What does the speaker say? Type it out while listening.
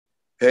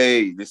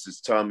Hey, this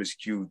is Thomas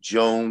Q.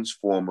 Jones,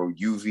 former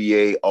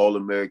UVA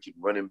All-American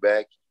running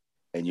back,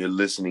 and you're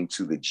listening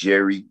to the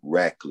Jerry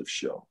Ratcliffe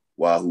Show.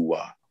 Wahoo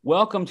wah.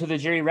 Welcome to the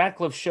Jerry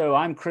Ratcliffe Show.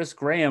 I'm Chris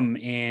Graham,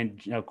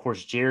 and of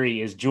course, Jerry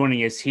is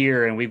joining us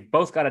here, and we've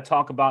both got to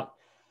talk about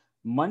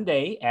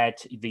Monday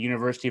at the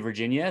University of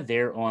Virginia.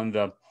 There on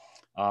the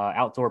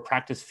outdoor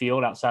practice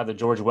field outside the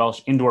George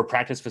Welsh indoor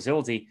practice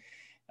facility,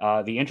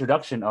 the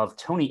introduction of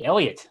Tony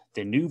Elliott,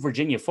 the new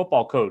Virginia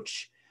football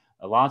coach.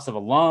 Lots of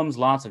alums,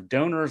 lots of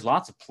donors,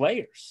 lots of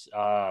players.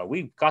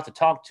 We've got to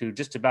talk to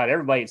just about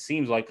everybody, it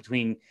seems like,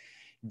 between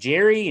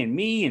Jerry and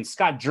me and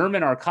Scott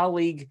German, our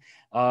colleague.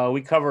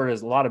 We covered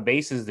a lot of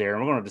bases there,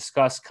 and we're going to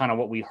discuss kind of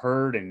what we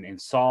heard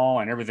and saw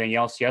and everything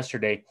else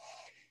yesterday.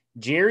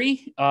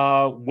 Jerry,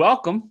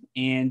 welcome.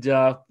 And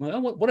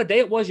what a day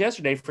it was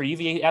yesterday for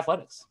UVA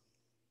athletics.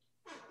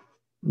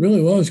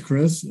 Really was,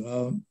 Chris.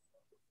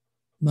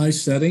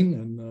 Nice setting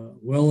and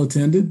well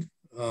attended.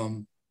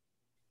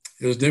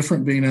 It was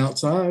different being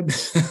outside.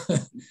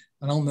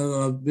 I don't know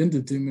that I've been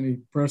to too many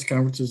press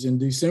conferences in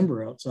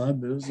December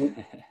outside, but it was a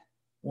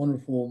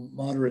wonderful,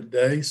 moderate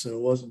day, so it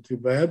wasn't too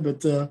bad.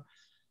 But,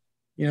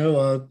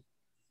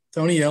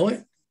 Tony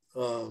Elliott,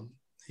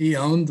 he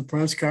owned the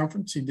press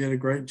conference. He did a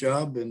great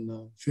job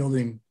in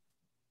fielding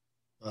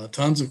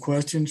tons of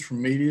questions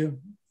from media,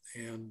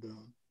 and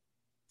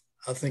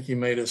I think he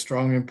made a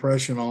strong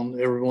impression on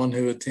everyone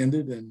who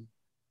attended, and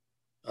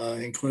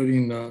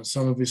including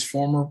some of his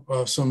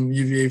some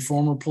UVA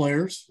former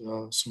players,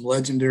 some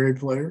legendary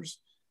players,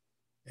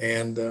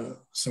 and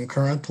some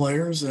current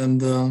players,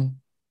 and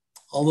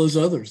all those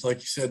others, like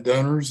you said,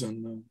 donors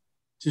and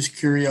just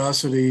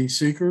curiosity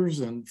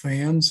seekers and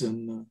fans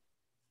and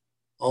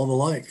all the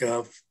like,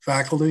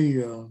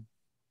 faculty, all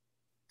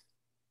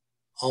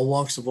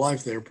walks of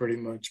life there pretty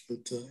much.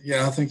 But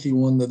I think he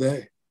won the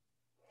day.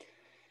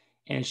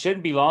 And it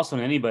shouldn't be lost on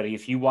anybody.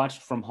 If you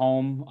watched from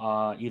home,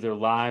 either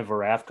live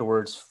or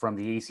afterwards from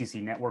the ACC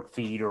network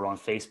feed or on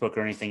Facebook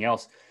or anything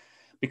else,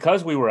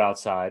 because we were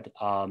outside,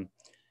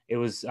 it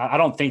was, I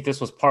don't think this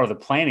was part of the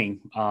planning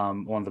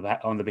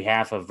on the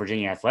behalf of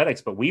Virginia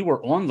Athletics, but we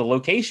were on the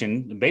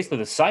location, basically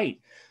the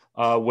site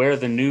where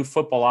the new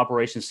football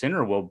operations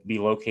center will be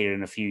located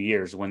in a few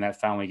years when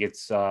that finally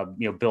gets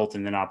built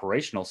and then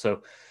operational.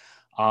 So,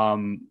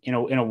 in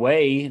a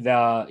way,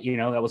 that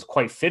was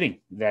quite fitting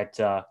that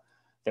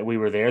we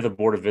were there. The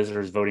Board of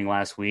Visitors voting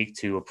last week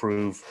to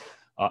approve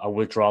a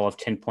withdrawal of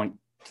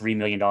 $10.3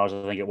 million, I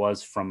think it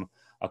was, from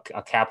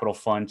a capital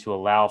fund to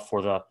allow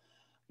for the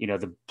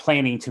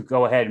planning to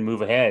go ahead and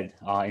move ahead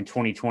in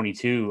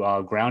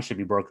 2022. Ground should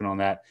be broken on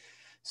that.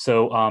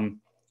 So,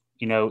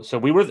 so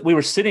we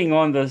were sitting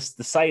on the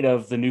site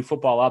of the new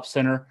football ops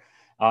center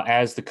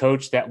as the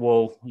coach that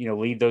will,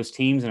 lead those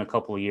teams in a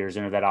couple of years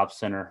into that ops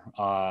center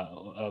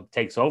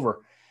takes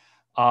over.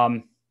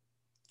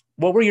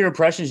 What were your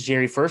impressions,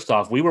 Jerry? First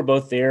off, we were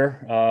both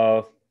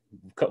there,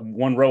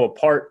 one row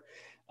apart,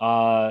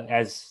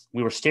 as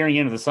we were staring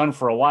into the sun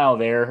for a while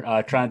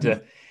there, trying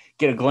to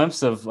get a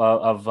glimpse of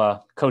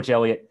Coach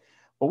Elliott.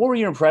 But what were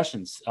your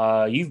impressions?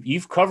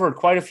 You've covered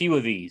quite a few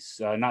of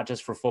these, not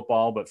just for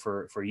football, but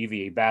for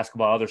UVA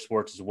basketball, other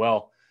sports as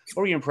well.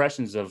 What were your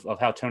impressions of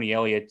how Tony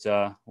Elliott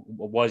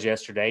was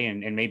yesterday,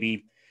 and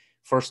maybe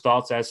first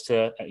thoughts as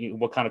to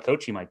what kind of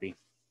coach he might be?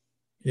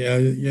 Yeah,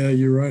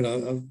 you're right.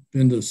 I've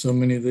been to so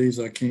many of these,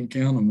 I can't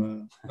count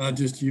them. Not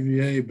just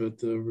UVA, but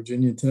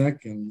Virginia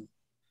Tech and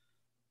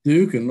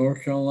Duke and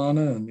North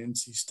Carolina and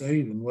NC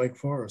State and Wake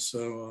Forest.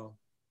 So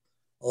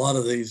a lot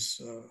of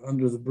these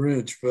under the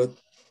bridge. But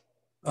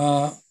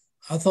I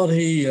thought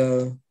he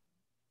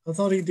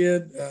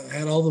did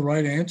had all the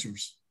right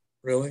answers,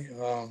 really.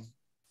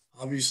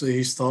 Obviously,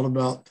 he's thought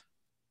about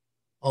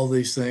all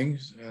these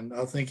things, and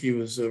I think he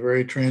was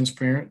very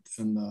transparent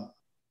and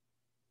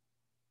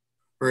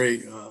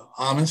very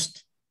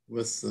honest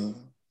with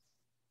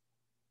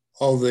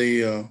all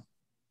the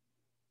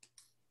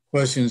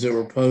questions that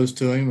were posed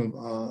to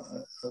him,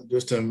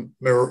 just a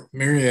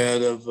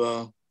myriad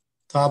of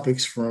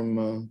topics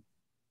from,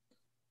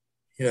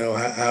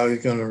 how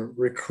he's going to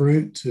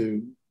recruit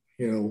to,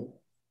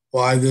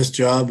 why this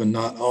job and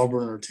not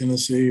Auburn or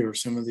Tennessee or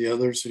some of the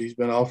others that he's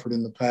been offered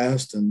in the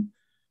past, and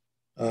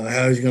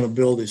how he's going to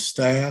build his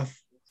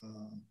staff,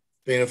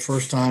 being a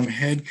first-time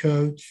head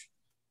coach.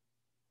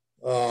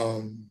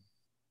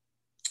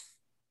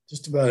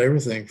 Just about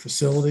everything,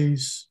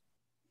 facilities,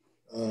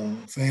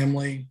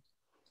 family,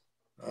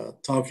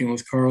 talking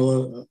with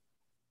Carla.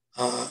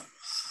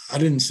 I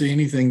didn't see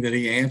anything that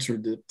he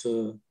answered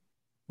that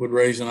would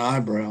raise an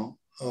eyebrow,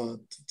 to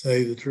tell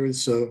you the truth.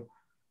 So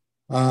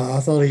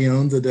I thought he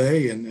owned the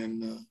day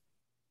and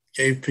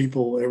gave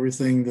people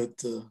everything that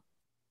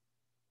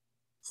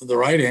the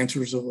right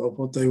answers of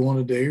what they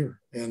wanted to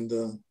hear.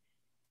 And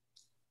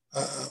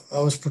I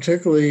was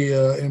particularly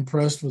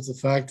impressed with the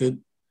fact that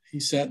he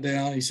said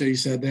he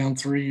sat down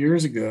 3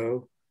 years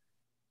ago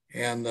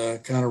and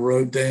kind of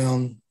wrote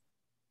down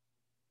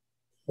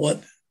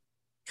what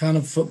kind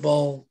of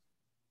football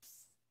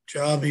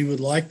job he would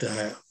like to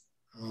have.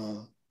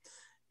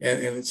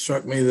 and it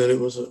struck me that it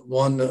was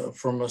one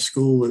from a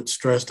school that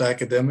stressed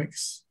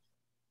academics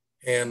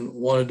and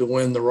wanted to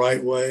win the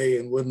right way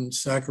and wouldn't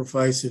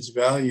sacrifice its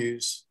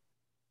values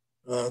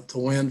to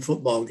win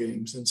football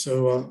games. And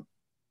so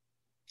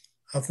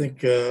I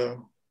think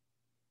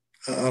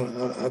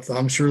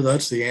I'm sure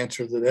that's the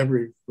answer that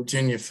every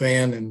Virginia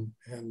fan and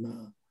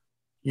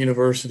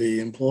university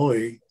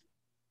employee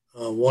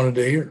wanted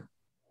to hear.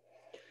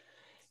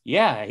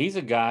 Yeah, he's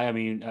a guy. I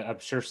mean, I'm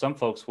sure some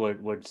folks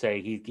would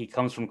say he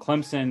comes from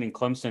Clemson, and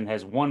Clemson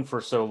has won for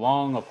so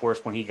long. Of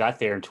course, when he got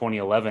there in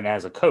 2011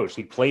 as a coach,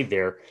 he played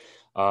there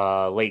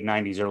late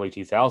 90s, early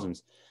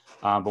 2000s.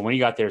 But when he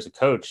got there as a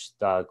coach,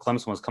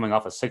 Clemson was coming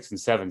off a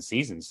 6-7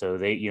 season, so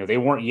they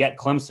weren't yet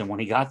Clemson when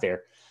he got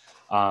there.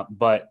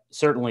 But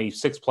certainly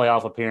 6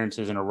 playoff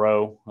appearances in a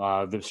row,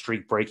 the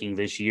streak breaking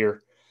this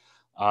year.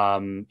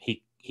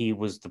 He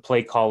was the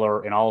play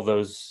caller in all of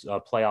those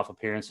playoff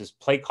appearances,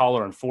 play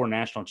caller in 4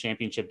 national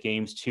championship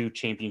games, 2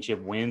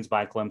 championship wins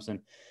by Clemson.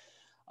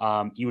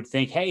 You would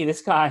think, hey,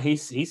 this guy,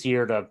 he's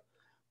here to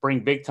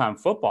bring big time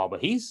football,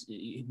 but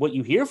what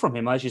you hear from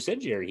him, as you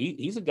said, Jerry,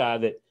 he's a guy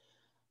that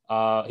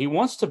he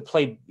wants to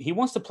play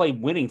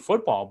winning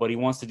football, but he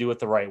wants to do it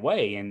the right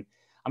way. And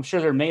I'm sure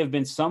there may have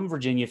been some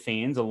Virginia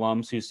fans,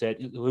 alums who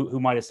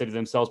might have said to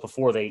themselves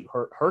before they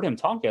heard him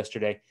talk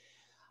yesterday,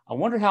 I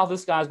wonder how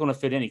this guy's going to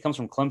fit in. He comes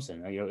from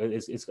Clemson.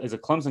 Is a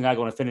Clemson guy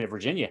going to fit into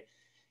Virginia?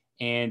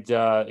 And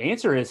the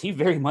answer is he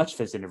very much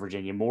fits into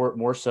Virginia,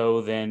 more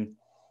so than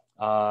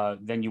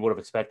you would have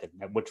expected,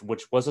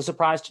 which was a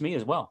surprise to me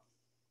as well.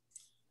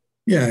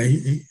 Yeah,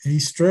 he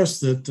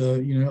stressed that,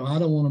 I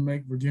don't want to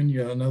make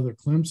Virginia another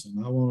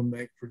Clemson. I want to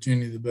make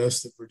Virginia the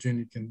best that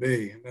Virginia can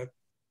be. And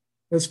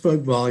that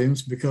spoke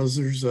volumes, because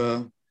there's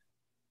a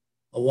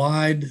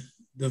wide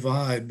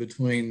divide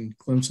between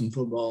Clemson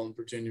football and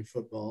Virginia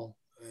football.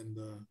 And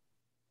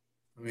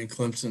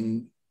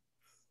Clemson,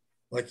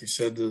 like you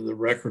said, the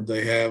record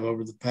they have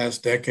over the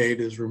past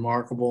decade is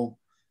remarkable.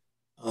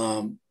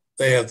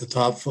 They have the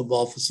top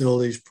football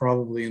facilities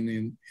probably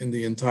in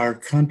the entire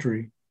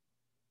country.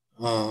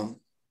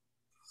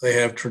 They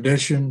have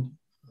tradition,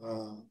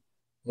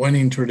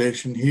 winning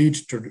tradition,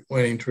 huge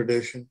winning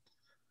tradition.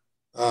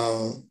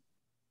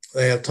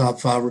 They have top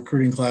 5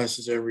 recruiting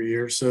classes every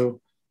year.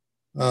 So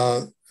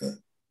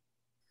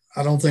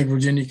I don't think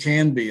Virginia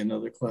can be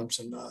another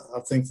Clemson. I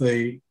think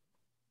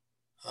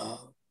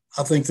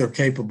they're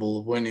capable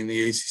of winning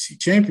the ACC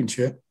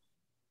championship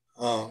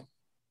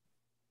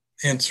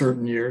in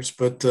certain years,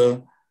 but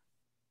to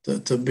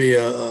be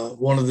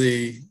one of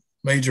the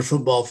major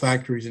football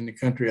factories in the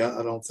country,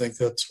 I don't think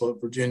that's what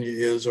Virginia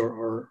is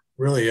or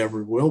really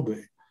ever will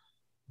be.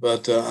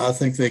 But I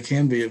think they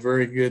can be a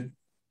very good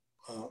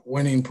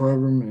winning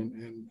program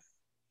and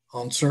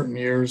on certain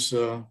years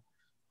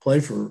play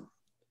for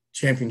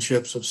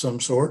championships of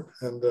some sort.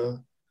 And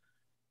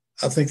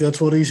I think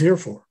that's what he's here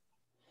for.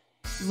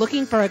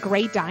 Looking for a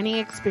great dining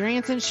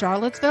experience in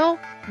Charlottesville?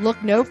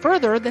 Look no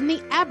further than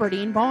the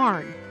Aberdeen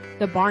Barn.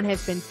 The barn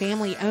has been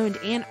family owned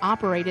and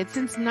operated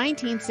since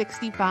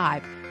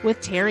 1965, with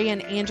Terry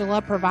and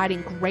Angela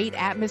providing great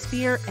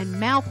atmosphere and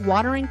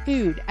mouth-watering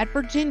food at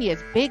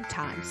Virginia's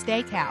big-time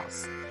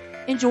steakhouse.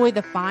 Enjoy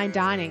the fine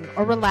dining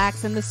or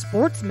relax in the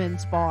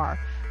Sportsman's Bar,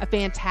 a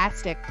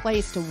fantastic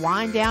place to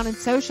wind down and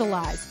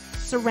socialize,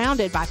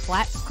 surrounded by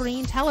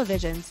flat-screen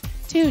televisions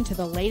tuned to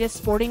the latest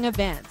sporting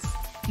events.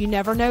 You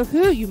never know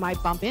who you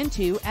might bump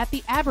into at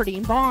the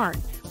Aberdeen Barn,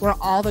 where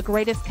all the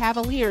greatest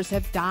Cavaliers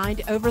have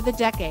dined over the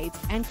decades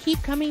and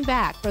keep coming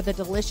back for the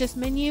delicious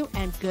menu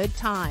and good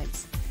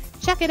times.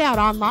 Check it out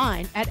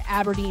online at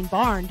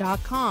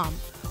aberdeenbarn.com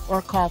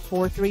or call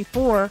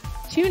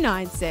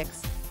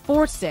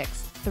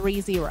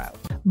 434-296-4630.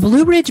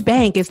 Blue Ridge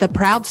Bank is the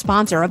proud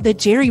sponsor of the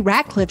Jerry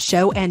Ratcliffe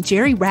Show and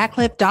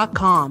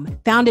JerryRatcliffe.com.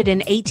 Founded in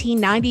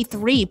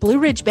 1893, Blue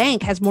Ridge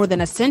Bank has more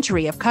than a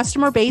century of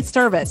customer-based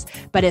service,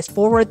 but is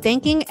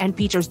forward-thinking and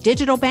features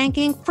digital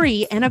banking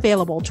free and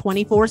available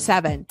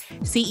 24/7.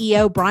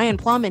 CEO Brian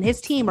Plum and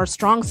his team are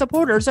strong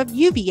supporters of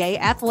UVA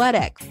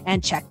athletics.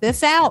 And check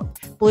this out.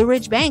 Blue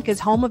Ridge Bank is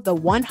home of the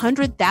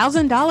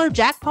 $100,000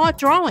 jackpot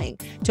drawing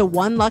to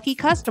one lucky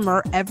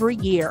customer every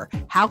year.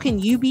 How can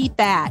you beat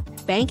that?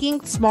 Banking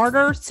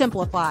smarter,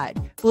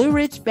 simplified. Blue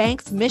Ridge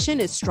Bank's mission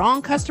is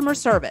strong customer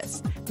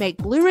service. Make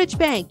Blue Ridge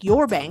Bank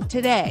your bank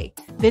today.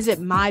 Visit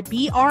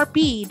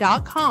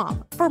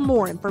mybrb.com for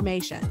more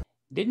information.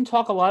 Didn't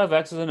talk a lot of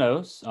X's and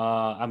O's.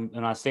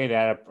 And I say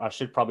that, I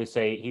should probably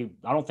say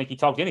I don't think he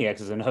talked any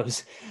X's and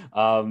O's.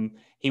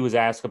 He was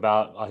asked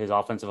about his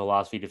offensive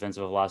philosophy,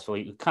 defensive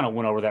philosophy. He kind of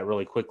went over that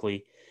really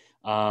quickly.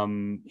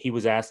 He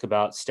was asked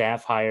about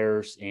staff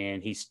hires,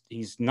 and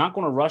he's not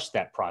going to rush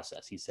that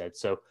process, he said.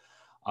 So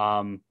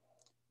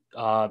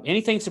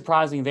anything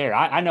surprising there?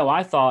 I know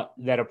I thought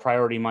that a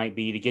priority might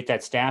be to get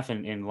that staff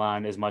in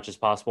line as much as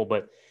possible,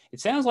 but it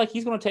sounds like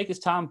he's going to take his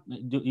time,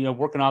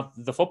 working out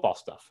the football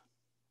stuff.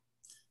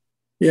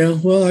 Yeah,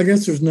 well, I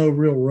guess there's no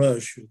real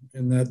rush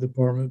in that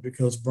department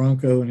because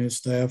Bronco and his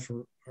staff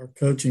are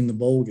coaching the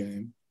bowl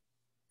game,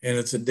 and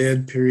it's a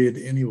dead period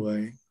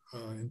anyway.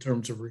 in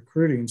terms of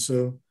recruiting.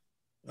 So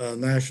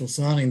National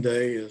Signing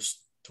Day is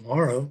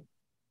tomorrow.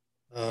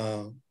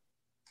 And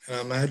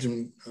I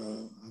imagine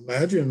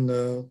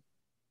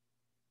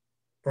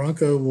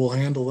Bronco will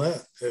handle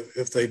that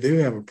if they do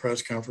have a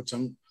press conference.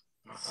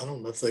 I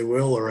don't know if they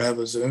will or have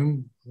a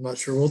Zoom. I'm not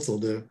sure what they'll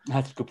do.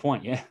 That's a good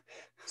point. Yeah.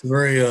 It's a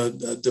very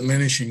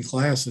diminishing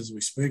class as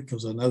we speak,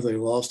 because I know they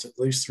lost at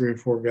least 3 or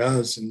 4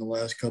 guys in the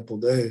last couple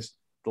of days.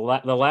 The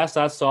last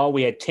I saw,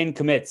 we had 10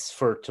 commits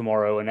for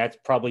tomorrow, and that's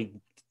probably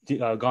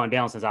gone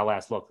down since I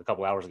last looked a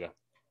couple hours ago.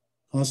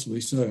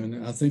 Possibly so.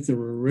 And I think there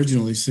were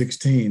originally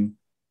 16.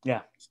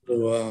 Yeah.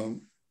 So,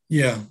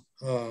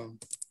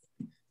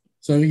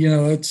 so, you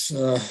know, that's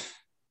a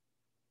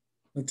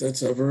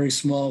very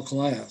small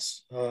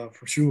class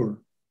for sure.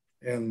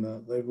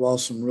 And they've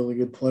lost some really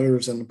good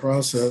players in the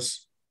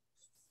process.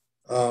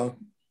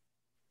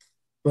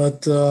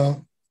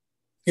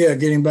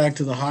 Getting back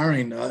to the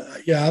hiring,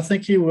 I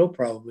think he will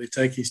probably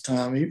take his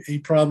time. He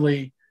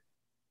probably,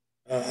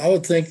 I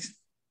would think,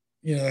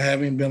 you know,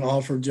 having been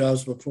offered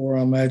jobs before,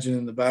 I imagine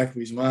in the back of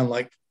his mind,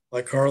 like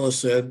Carla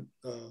said,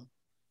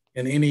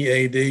 and any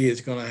AD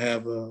is going to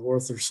have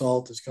worth their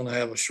salt. Is going to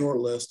have a short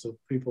list of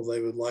people they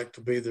would like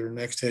to be their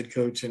next head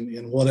coach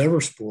in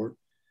whatever sport.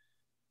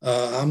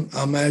 I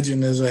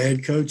imagine as a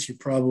head coach, you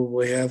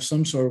probably have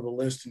some sort of a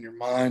list in your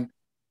mind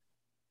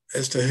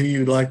as to who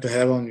you'd like to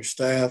have on your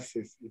staff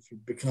if you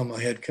become a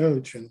head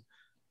coach. And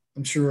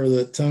I'm sure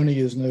that Tony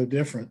is no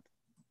different.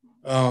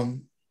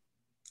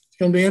 It's going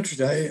to be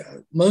interesting.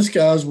 Most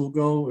guys will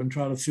go and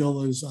try to fill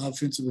those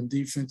offensive and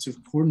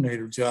defensive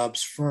coordinator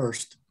jobs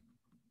first,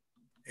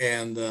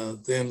 and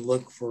then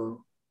look for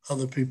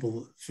other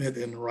people that fit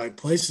in the right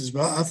places.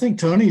 But I think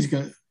Tony's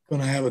going to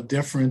have a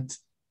different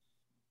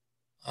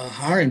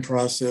hiring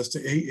process.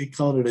 He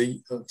called it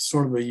a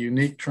sort of a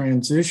unique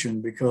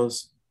transition,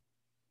 because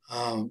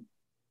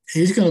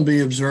he's going to be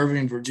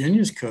observing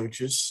Virginia's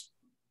coaches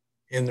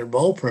in their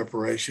bowl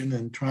preparation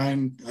and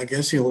I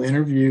guess he'll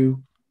interview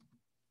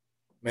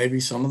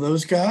maybe some of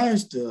those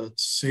guys to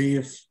see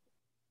if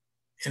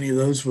any of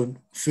those would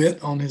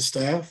fit on his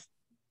staff.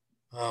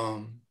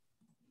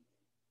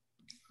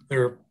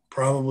 There are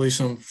probably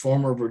some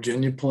former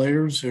Virginia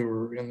players who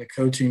are in the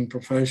coaching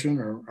profession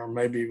or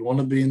maybe want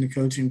to be in the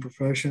coaching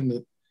profession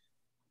that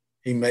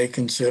he may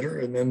consider.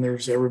 And then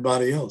there's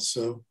everybody else.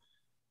 So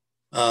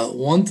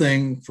one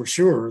thing for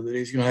sure that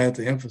he's going to have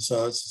to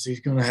emphasize is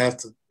he's going to have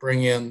to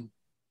bring in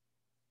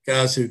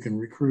guys who can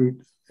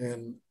recruit,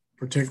 and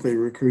particularly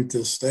recruit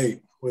this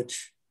state,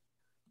 which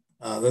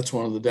that's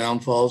one of the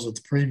downfalls of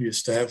the previous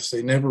staffs.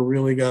 They never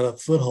really got a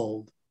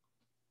foothold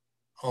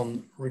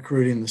on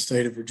recruiting the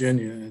state of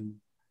Virginia, and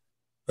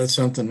that's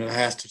something that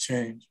has to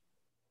change.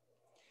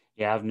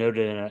 Yeah, I've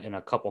noted in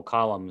a couple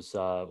columns,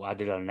 I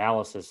did an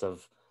analysis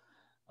of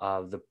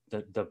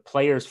the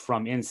players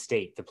from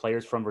in-state, the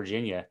players from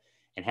Virginia,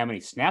 and how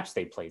many snaps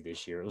they played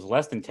this year. It was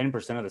less than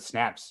 10% of the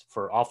snaps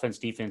for offense,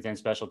 defense, and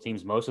special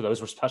teams. Most of those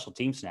were special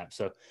team snaps.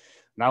 So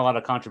not a lot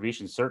of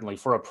contributions, certainly,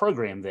 for a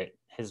program that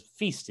has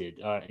feasted,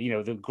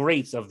 the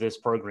greats of this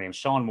program: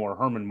 Sean Moore,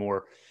 Herman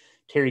Moore,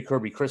 Terry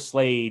Kirby, Chris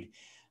Slade,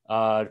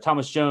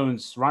 Thomas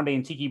Jones, Rondé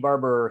and Tiki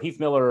Barber, Heath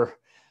Miller.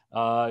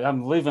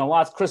 I'm leaving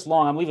Chris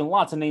Long. I'm leaving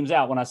lots of names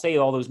out when I say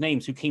all those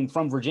names who came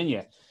from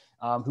Virginia,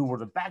 who were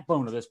the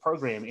backbone of this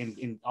program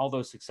in all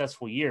those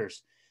successful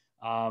years.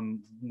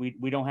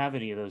 We don't have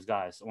any of those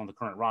guys on the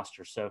current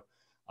roster. So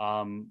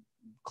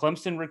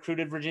Clemson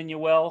recruited Virginia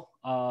well.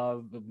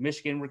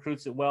 Michigan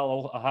recruits it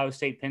well. Ohio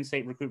State, Penn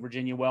State recruit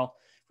Virginia well.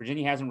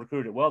 Virginia hasn't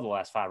recruited it well the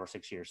last 5 or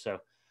 6 years. So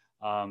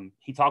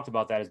he talked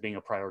about that as being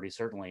a priority,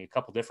 certainly a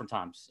couple different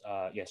times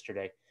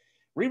yesterday.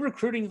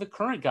 Re-recruiting the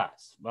current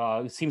guys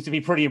seems to be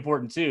pretty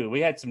important too.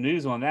 We had some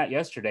news on that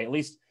yesterday, at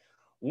least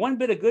one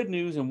bit of good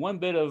news and one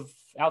bit of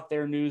out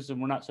there news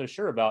and we're not so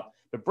sure about.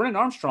 But Brennan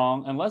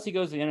Armstrong, unless he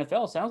goes to the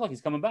NFL, sounds like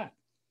he's coming back.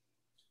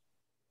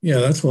 Yeah,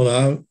 that's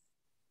what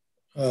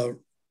I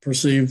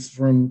perceived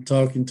from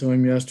talking to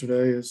him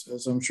yesterday,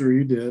 as I'm sure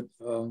you did.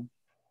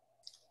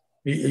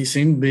 He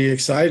seemed to be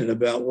excited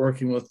about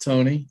working with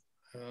Tony,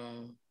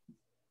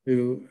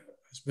 who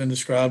has been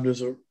described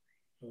as a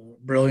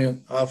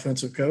brilliant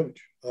offensive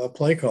coach,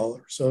 play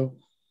caller. So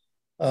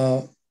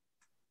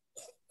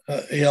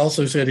he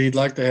also said he'd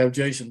like to have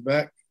Jason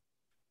Beck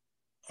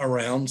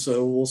around,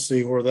 so we'll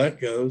see where that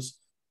goes.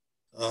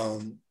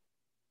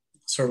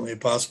 Certainly a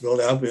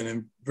possibility. I've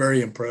been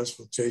very impressed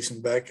with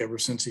Jason Beck ever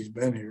since he's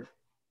been here.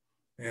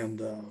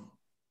 And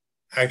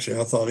actually,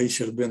 I thought he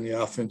should have been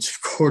the offensive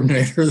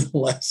coordinator the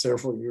last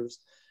several years.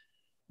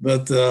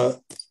 But,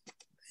 that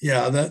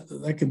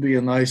could be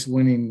a nice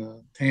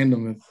winning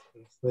tandem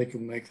if they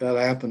can make that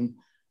happen.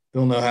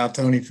 Don't know how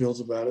Tony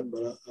feels about it,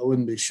 but I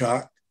wouldn't be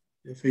shocked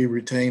if he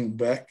retained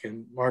Beck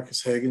and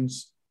Marcus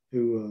Higgins,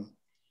 who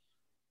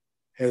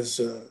has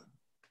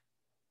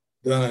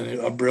done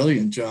a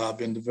brilliant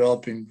job in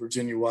developing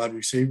Virginia wide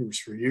receivers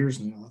for years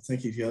now. I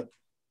think he's got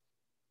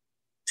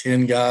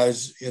 10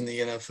 guys in the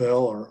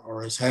NFL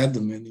or has had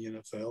them in the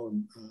NFL,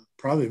 and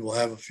probably will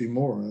have a few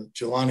more.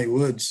 Jelani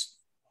Woods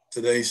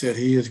today said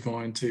he is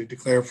going to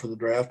declare for the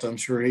draft. I'm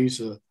sure he's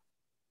going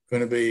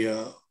to be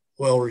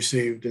well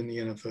received in the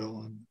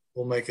NFL and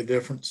will make a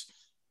difference.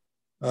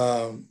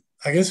 I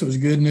guess it was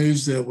good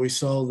news that we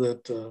saw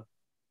that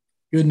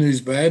good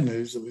news, bad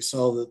news that we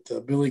saw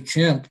that Billy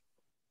Kemp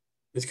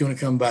is going to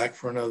come back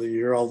for another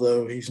year,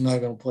 although he's not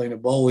going to play in a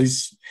bowl. He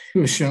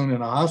was shown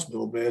in a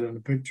hospital bed in the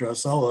picture I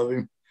saw of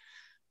him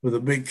with a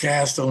big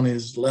cast on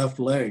his left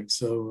leg.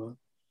 So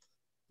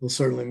we'll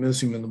certainly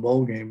miss him in the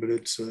bowl game, but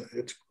it's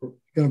going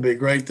to be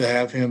great to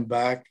have him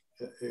back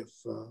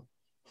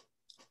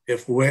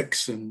if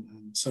Wicks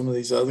and some of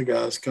these other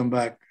guys come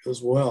back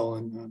as well.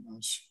 And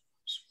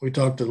we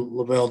talked to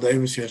Lavelle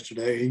Davis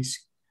yesterday.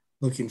 He's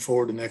looking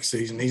forward to next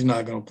season. He's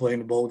not going to play in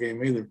the bowl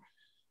game either.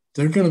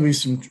 There are going to be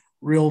some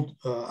real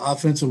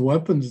offensive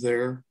weapons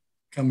there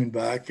coming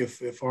back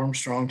if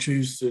Armstrong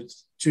chooses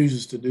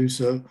to do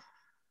so.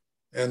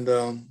 And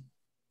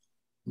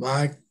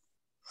I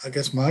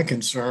guess my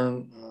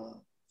concern,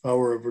 if I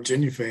were a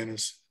Virginia fan,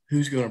 is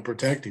who's going to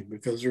protect him,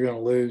 because they're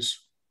going to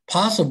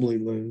possibly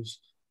lose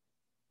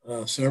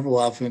several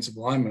offensive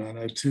linemen. I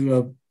know two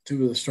of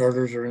the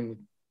starters are in the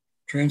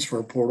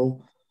transfer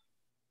portal,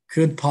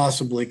 could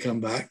possibly come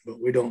back,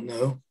 but we don't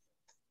know.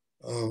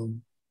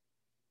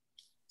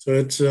 So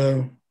it's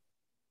going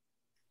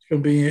to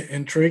be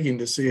intriguing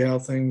to see how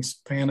things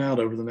pan out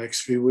over the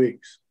next few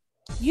weeks.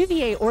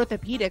 UVA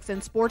Orthopedics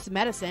and Sports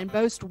Medicine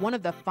boast one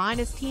of the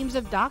finest teams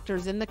of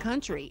doctors in the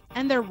country,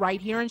 and they're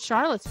right here in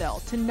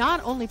Charlottesville to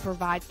not only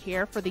provide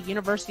care for the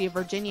University of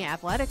Virginia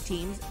athletic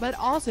teams, but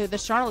also the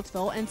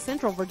Charlottesville and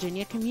Central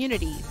Virginia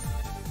communities.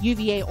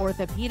 UVA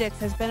Orthopedics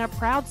has been a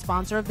proud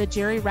sponsor of the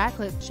Jerry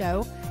Ratcliffe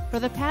Show for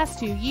the past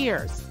 2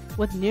 years,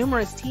 with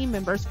numerous team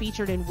members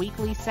featured in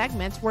weekly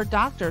segments where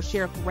doctors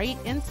share great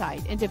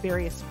insight into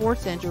various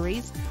sports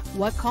injuries,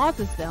 what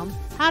causes them,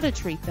 how to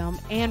treat them,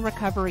 and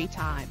recovery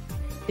time.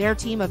 Their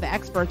team of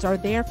experts are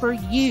there for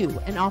you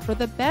and offer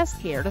the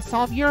best care to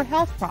solve your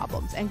health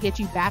problems and get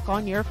you back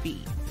on your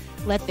feet.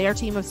 Let their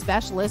team of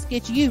specialists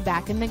get you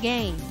back in the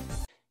game.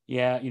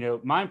 Yeah,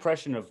 my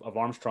impression of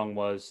Armstrong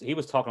was he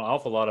was talking an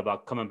awful lot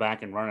about coming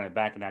back and running it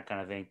back and that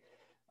kind of thing.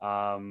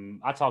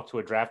 I talked to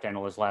a draft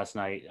analyst last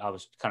night. I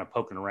was kind of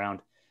poking around,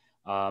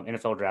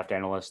 NFL draft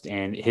analyst,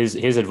 and his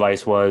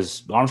advice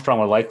was Armstrong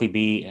would likely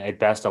be at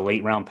best a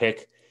late round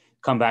pick,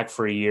 come back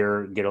for a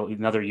year, get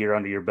another year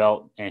under your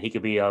belt, and he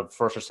could be a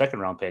first or second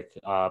round pick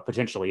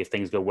potentially if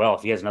things go well,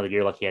 if he has another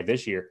year like he had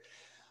this year.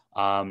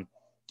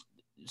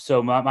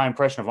 So my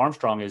impression of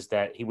Armstrong is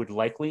that he would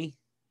likely,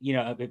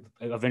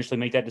 eventually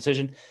make that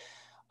decision.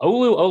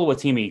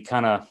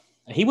 Oluwatimi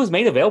he was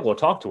made available to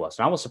talk to us,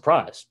 and I was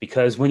surprised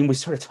because when we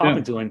started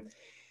talking to him,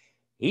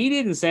 he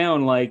didn't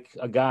sound like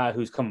a guy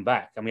who's coming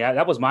back. I mean,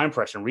 that was my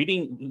impression,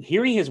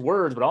 hearing his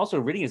words, but also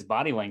reading his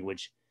body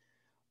language.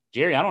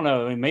 Jerry, I don't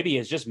know, maybe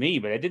it's just me,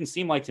 but it didn't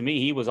seem like to me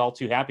he was all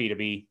too happy to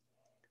be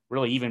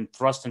really even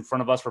thrust in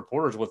front of us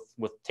reporters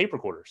with tape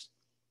recorders.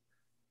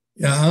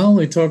 Yeah, I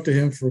only talked to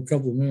him for a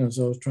couple of minutes.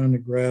 I was trying to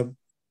grab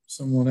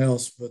someone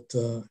else, but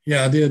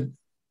I did.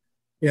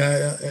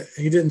 Yeah,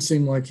 he didn't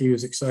seem like he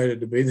was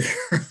excited to be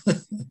there.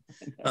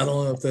 I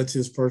don't know if that's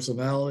his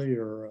personality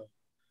or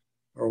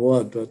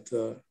what, but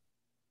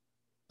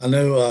I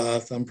know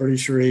I'm pretty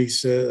sure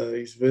he's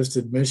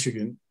visited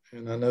Michigan,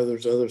 and I know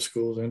there's other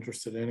schools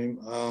interested in him.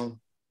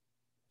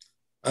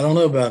 I don't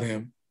know about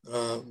him.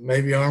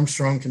 Maybe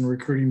Armstrong can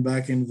recruit him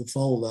back into the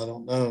fold. I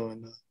don't know.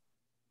 And I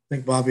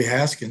think Bobby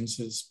Haskins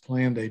has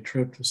planned a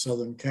trip to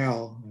Southern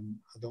Cal, and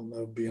I don't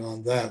know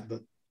beyond that,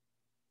 but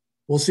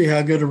we'll see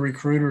how good a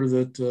recruiter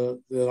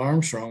that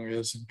Armstrong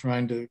is in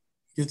trying to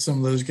get some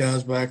of those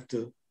guys back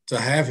to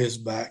have his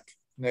back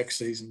next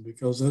season,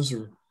 because those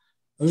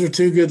are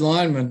two good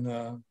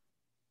linemen,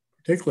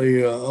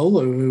 particularly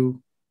Olu,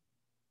 who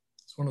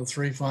is one of the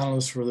 3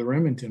 finalists for the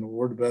Remington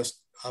Award, the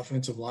best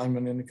offensive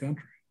lineman in the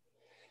country.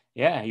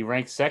 Yeah, he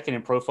ranked second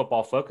in Pro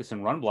Football Focus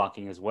in run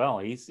blocking as well.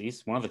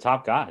 He's one of the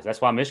top guys. That's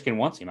why Michigan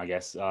wants him, I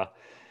guess.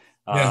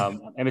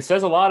 And it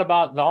says a lot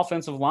about the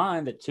offensive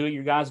line that 2 of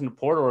your guys in the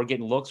portal are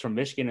getting looks from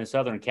Michigan and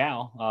Southern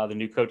Cal, the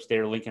new coach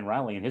there, Lincoln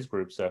Riley, and his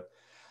group. So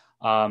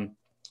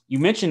you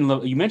mentioned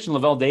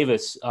Lavelle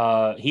Davis.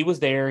 He was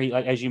there.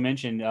 As you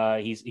mentioned,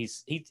 he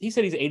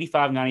said he's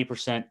 85,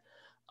 90%,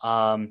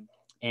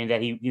 and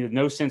that he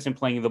no sense in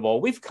playing in the bowl.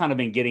 We've kind of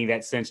been getting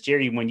that sense,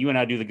 Jerry, when you and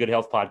I do the Good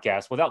Health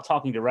podcast, without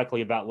talking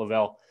directly about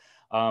Lavelle.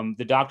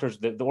 The doctors,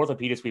 the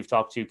orthopedists we've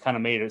talked to kind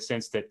of made a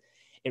sense that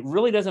it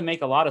really doesn't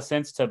make a lot of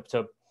sense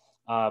to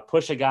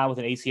push a guy with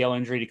an ACL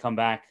injury to come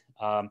back.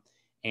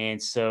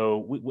 And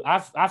so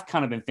I've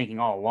kind of been thinking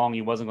all along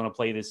he wasn't going to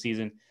play this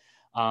season.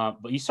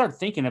 But you start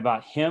thinking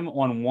about him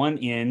on one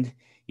end.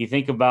 You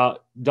think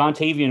about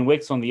Dontavian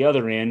Wicks on the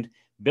other end,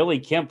 Billy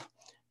Kemp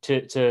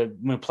to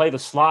play the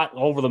slot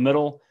over the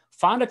middle,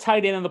 find a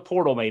tight end in the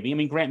portal maybe. I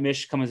mean, Grant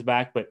Mish comes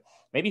back, but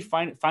maybe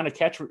find a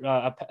catch,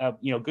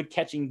 good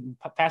catching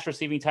pass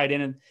receiving tight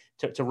end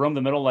to roam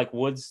the middle like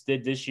Woods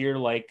did this year,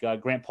 like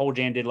Grant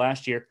Poljan did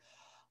last year.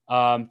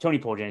 Tony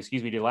Poljan,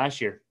 did last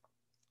year.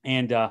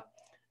 And the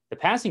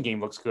passing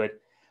game looks good.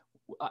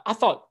 I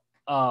thought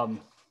Lavelle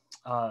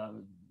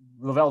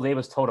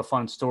Davis told a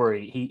fun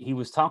story. He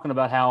was talking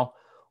about how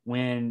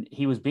when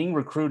he was being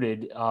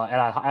recruited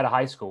at a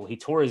high school, he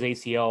tore his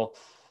ACL.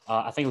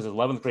 I think it was his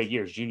 11th grade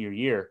year, his junior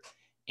year,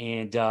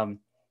 and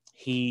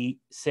he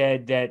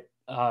said that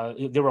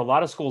there were a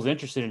lot of schools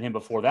interested in him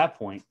before that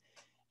point.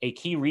 A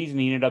key reason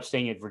he ended up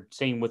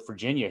staying with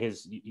Virginia,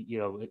 his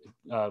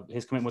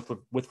commitment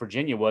with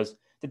Virginia, was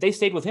that they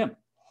stayed with him.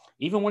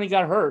 Even when he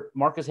got hurt,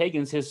 Marcus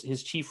Hagans,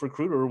 his chief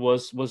recruiter,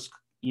 was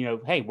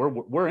hey,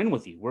 we're in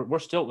with you. We're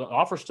still, the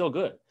offer's still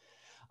good.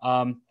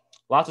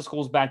 Lots of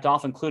schools backed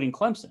off, including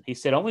Clemson. He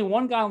said only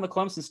one guy on the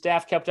Clemson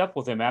staff kept up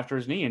with him after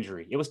his knee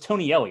injury. It was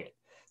Tony Elliott.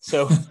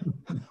 So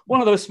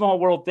one of those small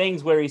world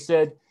things where he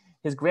said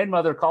his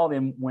grandmother called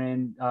him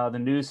when the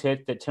news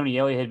hit that Tony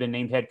Elliott had been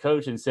named head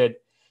coach and said,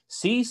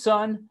 "See,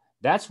 son,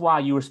 that's why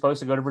you were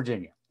supposed to go to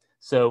Virginia."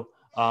 So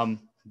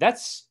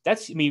that's. I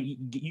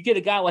mean, you get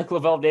a guy like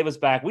Lavelle Davis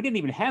back. We didn't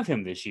even have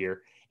him this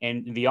year,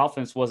 and the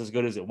offense was as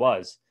good as it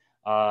was.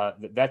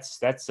 That's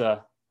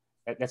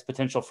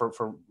potential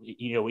for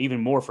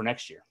even more for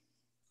next year.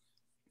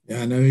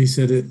 Yeah, I know he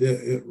said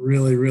it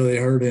really, really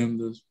hurt him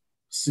to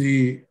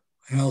see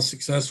how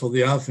successful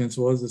the offense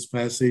was this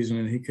past season,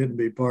 and he couldn't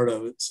be part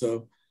of it.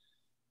 So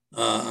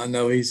I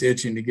know he's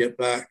itching to get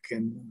back,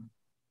 and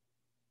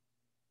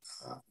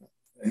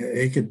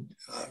he could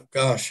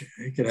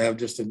have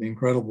just an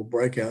incredible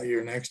breakout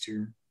year next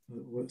year,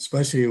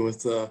 especially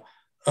with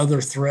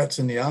other threats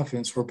in the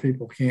offense where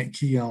people can't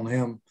key on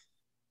him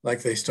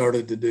like they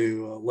started to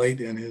do late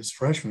in his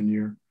freshman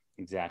year.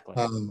 Exactly.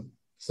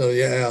 So,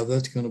 yeah,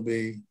 that's going to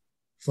be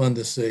fun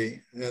to see.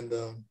 And,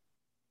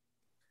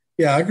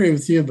 I agree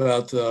with you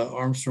about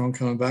Armstrong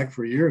coming back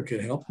for a year. It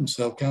could help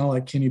himself, kind of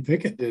like Kenny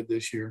Pickett did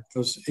this year,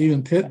 because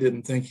even Pitt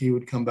didn't think he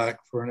would come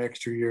back for an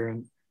extra year.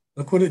 And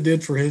look what it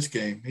did for his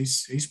game.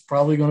 He's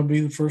probably going to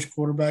be the first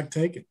quarterback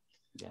taken.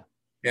 Yeah.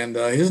 And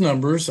his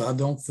numbers, I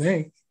don't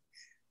think,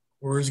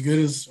 were as good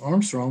as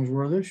Armstrong's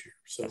were this year.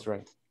 So That's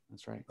right.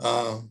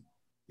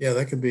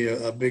 that could be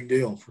a big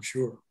deal for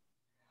sure.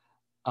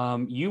 I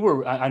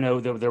know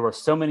there were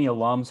so many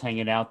alums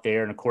hanging out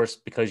there. And of course,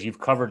 because you've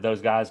covered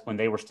those guys when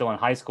they were still in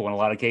high school, in a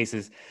lot of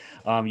cases,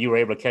 you were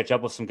able to catch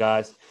up with some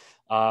guys.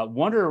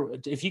 Wonder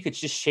if you could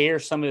just share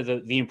some of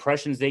the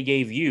impressions they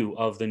gave you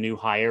of the new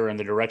hire and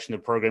the direction the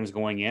program's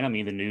going in. I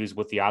mean, the news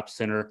with the Ops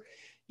Center,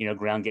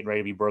 ground getting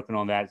ready to be broken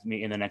on that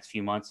in the next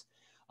few months.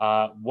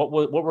 What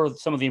were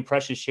some of the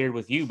impressions shared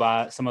with you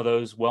by some of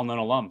those well-known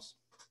alums?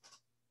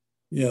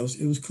 Yeah,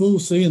 it was cool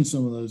seeing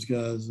some of those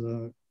guys.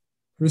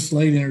 Chris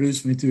Slade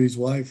introduced me to his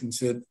wife and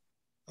said,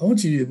 "I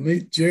want you to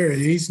meet Jerry.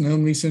 He's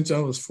known me since I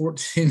was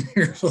 14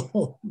 years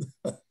old."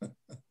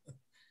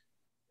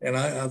 And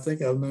I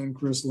think I've known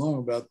Chris long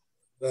about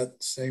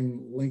that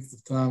same length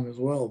of time as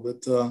well.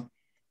 But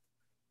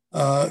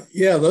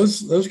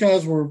those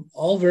guys were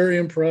all very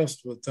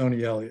impressed with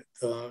Tony Elliott.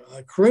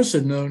 Chris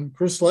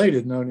Slade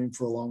had known him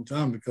for a long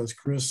time because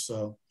Chris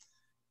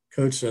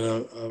coached at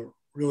a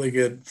really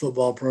good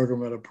football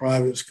program at a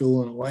private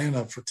school in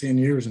Atlanta for 10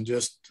 years and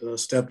just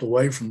stepped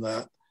away from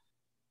that.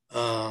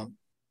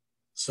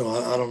 So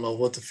I don't know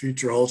what the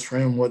future holds for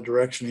him, what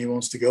direction he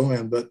wants to go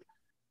in. But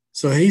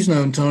so he's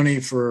known Tony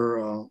for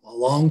a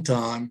long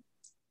time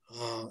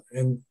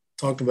and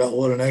talked about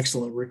what an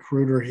excellent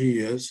recruiter he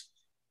is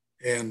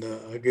and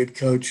a good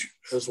coach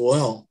as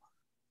well.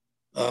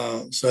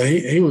 So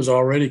he was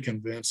already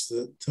convinced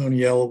that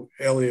Tony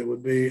Elliott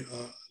would be an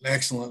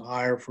excellent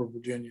hire for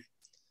Virginia.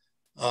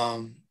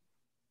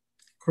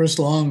 Chris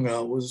Long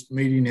was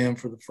meeting him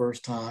for the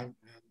first time,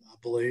 I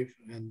believe,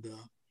 and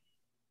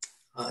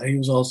he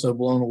was also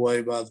blown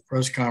away by the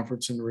press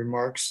conference and the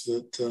remarks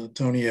that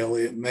Tony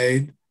Elliott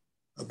made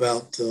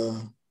about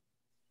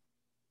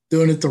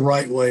doing it the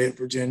right way at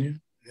Virginia,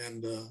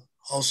 and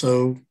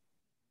also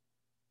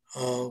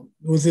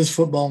with his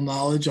football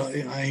knowledge.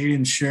 He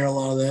didn't share a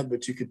lot of that,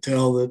 but you could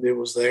tell that it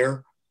was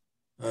there.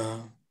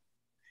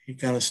 He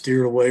kind of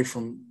steered away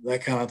from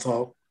that kind of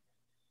talk.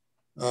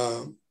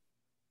 I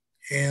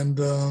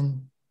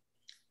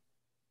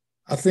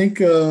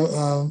think,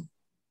 a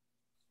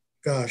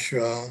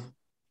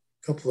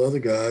couple of other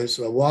guys,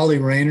 Wally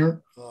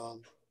Rayner,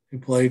 who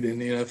played in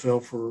the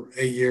NFL for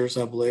 8 years,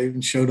 I believe,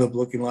 and showed up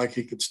looking like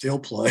he could still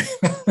play.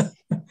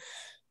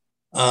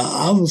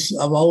 I've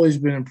always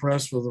been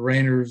impressed with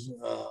Rayner's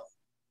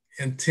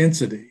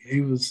intensity.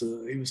 He was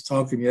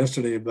talking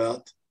yesterday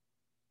about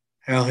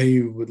how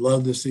he would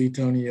love to see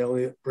Tony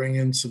Elliott bring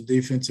in some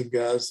defensive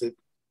guys that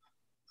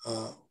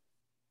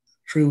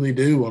truly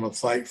do want to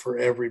fight for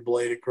every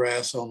blade of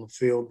grass on the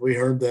field. We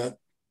heard that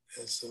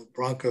as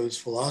Broncos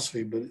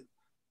philosophy, but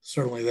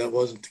certainly that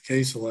wasn't the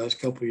case the last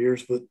couple of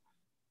years. But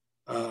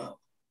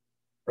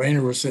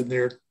Rayner was sitting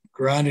there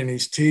grinding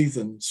his teeth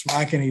and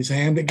smacking his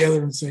hand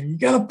together and saying, "You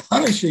got to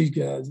punish these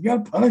guys. You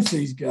got to punish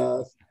these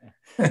guys."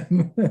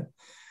 and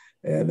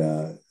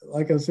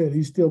like I said,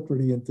 he's still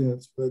pretty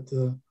intense. But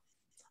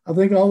I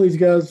think all these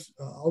guys,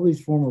 all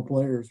these former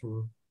players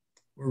were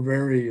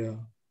very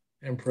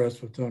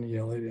impressed with Tony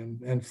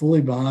Elliott and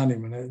fully behind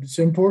him. And it's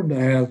important to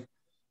have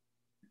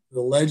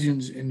the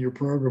legends in your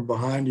program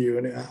behind you.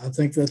 And I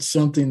think that's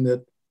something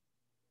that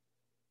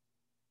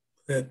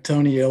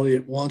Tony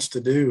Elliott wants to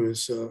do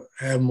is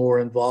have more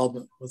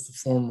involvement with the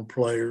former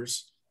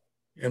players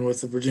and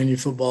with the Virginia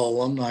Football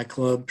Alumni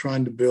Club,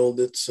 trying to build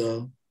its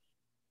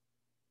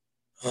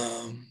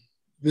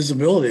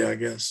visibility, I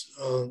guess.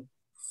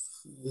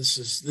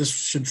 This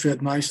should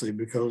fit nicely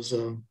because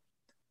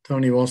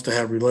Tony wants to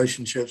have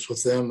relationships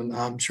with them, and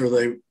I'm sure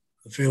the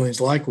feelings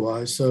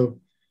likewise. So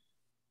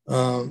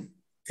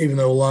even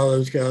though a lot of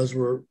those guys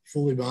were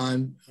fully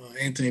behind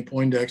Anthony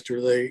Poindexter,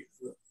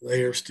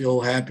 they are still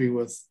happy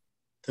with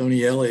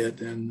Tony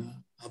Elliott, and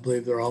I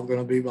believe they're all going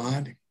to be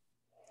behind him.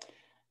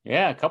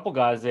 Yeah, a couple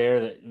guys there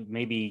that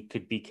maybe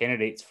could be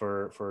candidates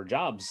for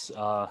jobs.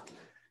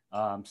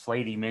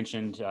 Slady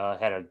mentioned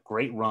had a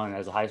great run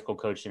as a high school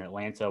coach in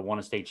Atlanta, won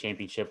a state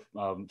championship,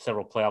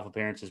 several playoff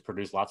appearances,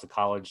 produced lots of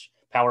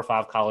Power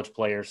 5 college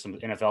players, some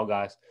NFL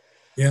guys.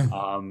 Yeah.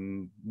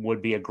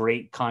 Would be a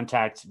great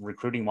contact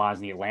recruiting wise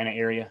in the Atlanta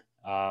area.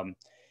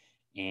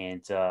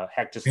 And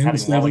heck, just having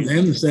Wally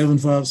and the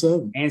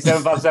 757 and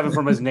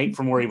 757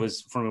 from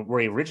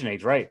where he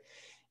originates, right?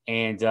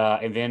 And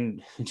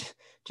then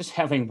just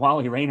having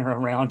Wally Rayner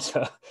around,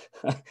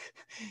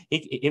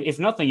 if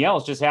nothing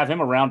else, just have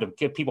him around to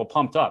get people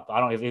pumped up. I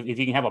don't know if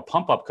you can have a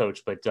pump up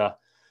coach, but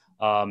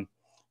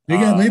he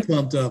got me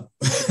pumped up.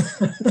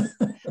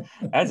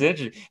 That's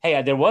interesting.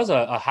 Hey, there was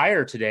a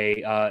hire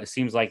today. It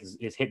seems like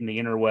it's hitting the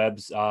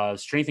interwebs.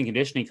 Strength and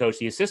conditioning coach,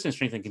 the assistant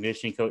strength and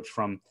conditioning coach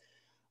from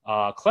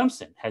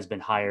Clemson has been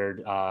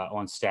hired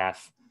on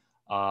staff.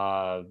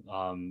 Adam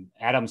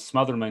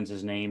Smotherman's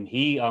his name.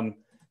 He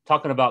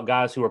talking about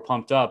guys who are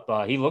pumped up.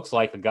 He looks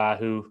like a guy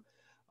who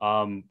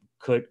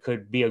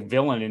could be a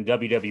villain in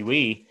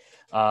WWE.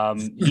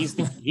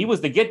 He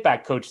was the get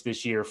back coach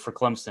this year for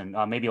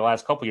Clemson, maybe the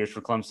last couple of years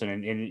for Clemson.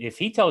 And if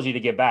he tells you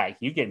to get back,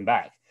 you getting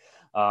back.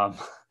 I'm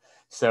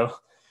sure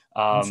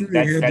he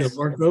had to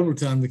work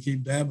overtime to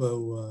keep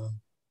Dabo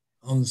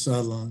on the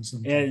sidelines.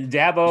 And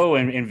Dabo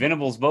and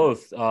Venables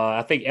both.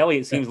 I think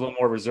Elliott seems a little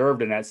more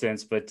reserved in that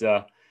sense, but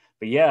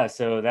yeah.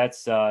 So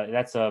that's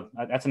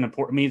an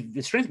important. I mean,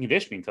 the strength and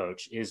conditioning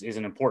coach is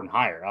an important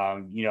hire. I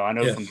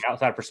know from the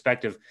outside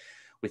perspective,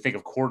 we think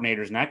of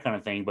coordinators and that kind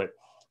of thing, but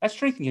that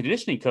strength and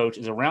conditioning coach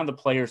is around the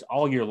players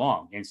all year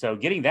long, and so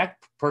getting that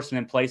person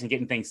in place and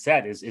getting things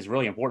set is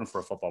really important for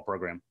a football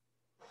program.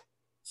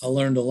 I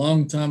learned a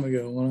long time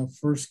ago when I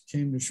first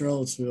came to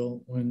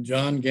Charlottesville, when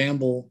John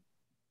Gamble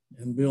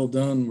and Bill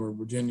Dunn were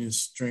Virginia's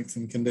strength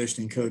and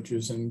conditioning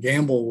coaches, and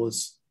Gamble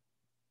was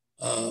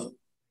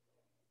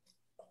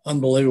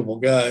unbelievable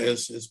guy.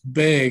 Is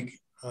big.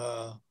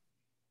 I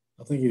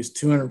think he was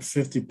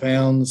 250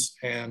 pounds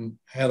and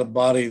had a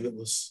body that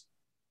was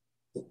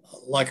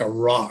like a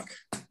rock.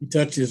 He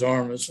touched his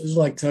arm. It was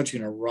like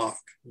touching a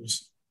rock.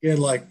 He had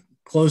like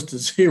close to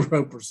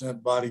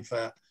 0% body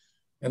fat.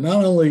 And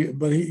not only,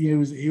 but he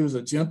was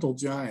a gentle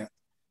giant,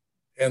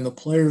 and the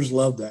players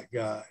loved that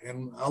guy.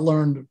 And I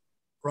learned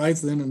right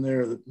then and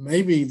there that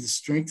maybe the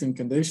strength and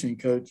conditioning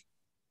coach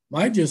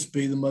might just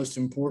be the most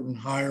important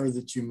hire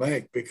that you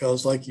make,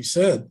 because like you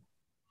said,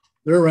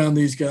 they're around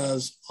these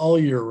guys all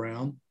year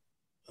round.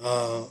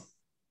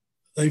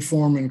 They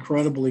form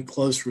incredibly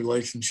close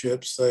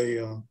relationships.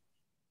 The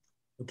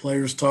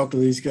players talk to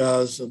these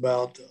guys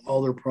about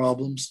all their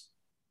problems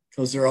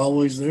because they're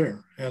always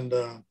there. And,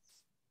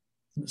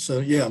 so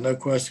yeah, no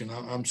question.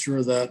 I'm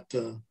sure that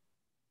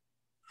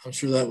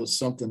was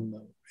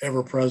something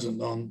ever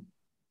present on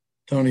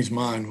Tony's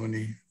mind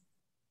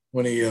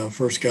when he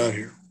first got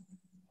here.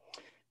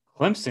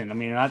 Clemson. I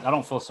mean, I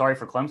don't feel sorry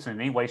for Clemson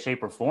in any way,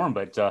 shape, or form,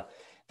 but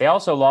they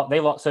also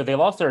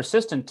lost their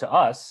assistant to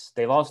us.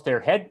 They lost their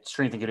head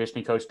strength and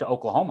conditioning coach to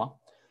Oklahoma,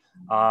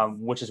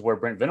 which is where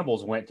Brent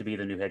Venables went to be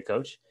the new head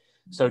coach.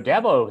 So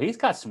Dabo, he's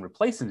got some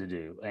replacing to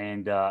do,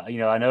 and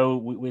I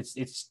know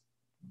it's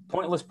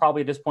pointless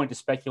probably at this point to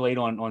speculate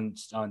on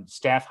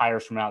staff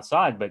hires from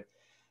outside, but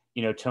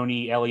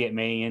Tony Elliott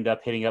may end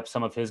up hitting up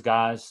some of his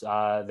guys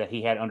that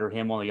he had under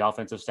him on the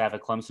offensive staff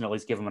at Clemson, at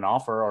least give them an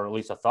offer or at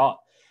least a thought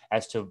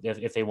as to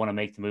if they want to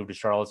make the move to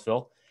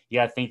Charlottesville.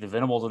 I think the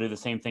Venables will do the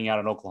same thing out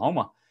in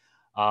Oklahoma.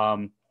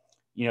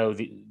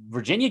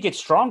 Virginia gets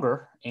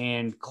stronger,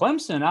 and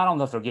Clemson, I don't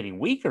know if they're getting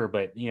weaker,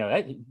 but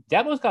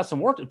Dabo's got some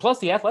work. Plus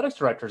the athletics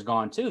director is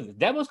gone too.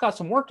 Dabo's got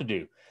some work to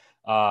do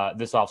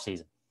this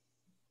offseason.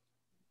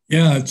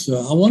 Yeah, it's.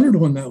 I wondered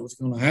when that was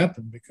going to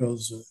happen,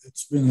 because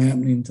it's been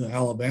happening to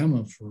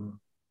Alabama for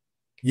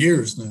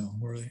years now,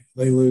 where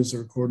they lose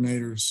their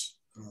coordinators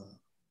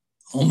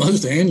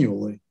almost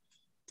annually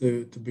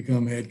to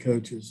become head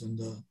coaches, and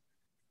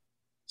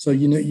so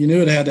you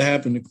knew it had to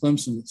happen to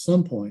Clemson at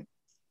some point,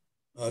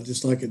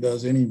 just like it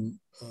does any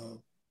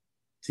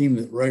team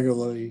that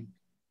regularly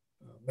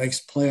makes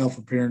playoff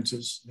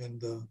appearances,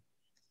 and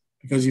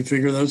because you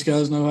figure those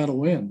guys know how to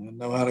win and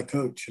know how to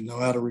coach and know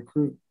how to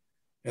recruit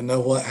and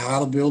know how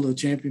to build a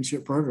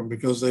championship program,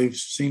 because they've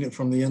seen it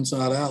from the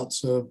inside out.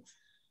 So,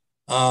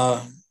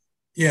 it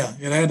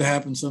had to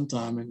happen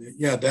sometime. And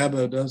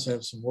Dabo does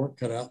have some work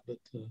cut out, but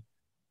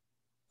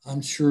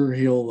I'm sure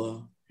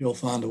he'll he'll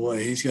find a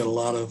way. He's got a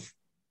lot of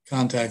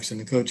contacts in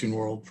the coaching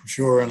world for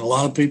sure. And a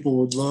lot of people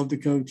would love to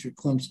coach at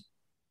Clemson.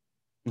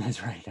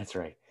 That's right. That's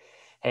right.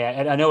 Hey,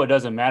 I know it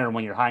doesn't matter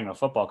when you're hiring a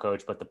football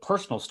coach, but the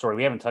personal story,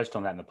 we haven't touched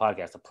on that in the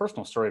podcast. The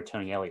personal story of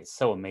Tony Elliott is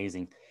so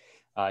amazing.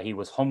 He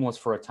was homeless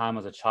for a time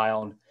as a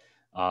child.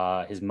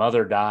 His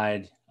mother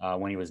died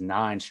when he was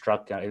 9,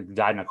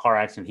 died in a car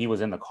accident. He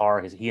was in the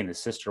car. He and his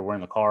sister were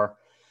in the car.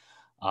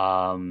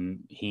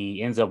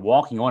 He ends up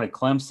walking on at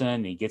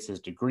Clemson. He gets his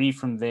degree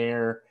from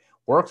there,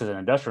 works as an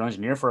industrial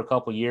engineer for a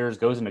couple of years,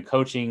 goes into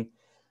coaching.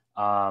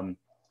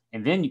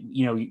 And then,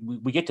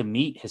 we get to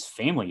meet his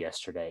family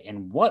yesterday,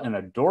 and what an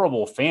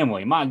adorable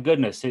family. My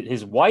goodness,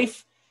 his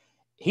wife,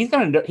 he's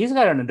got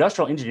an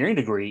industrial engineering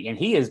degree, and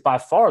he is by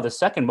far the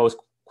second most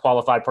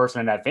qualified person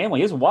in that family.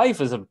 His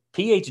wife is a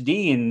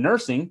PhD in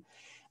nursing.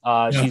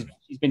 She's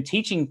been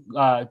teaching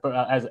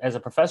as a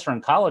professor in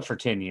college for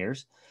 10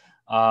 years,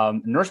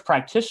 nurse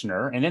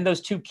practitioner. And then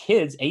those 2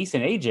 kids, Ace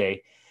and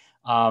AJ,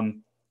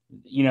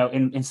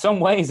 in some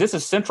ways, this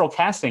is central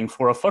casting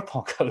for a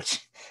football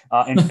coach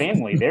and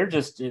family. They're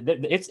just,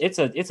 it's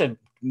a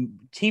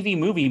TV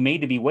movie made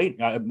to be waiting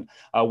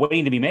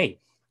to be made.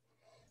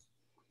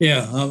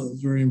 Yeah, I was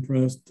very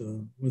impressed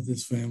with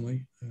this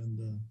family,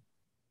 and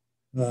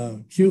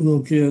cute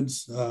little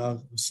kids. I've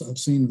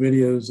seen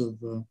videos of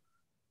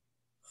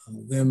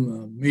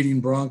them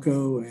meeting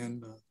Bronco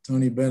and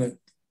Tony Bennett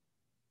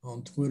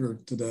on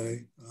Twitter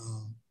today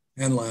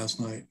and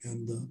last night,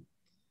 and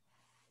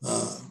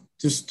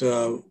just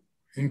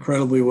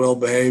incredibly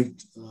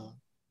well-behaved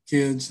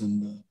kids,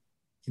 and you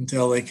can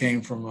tell they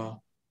came from a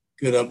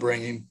good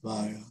upbringing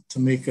by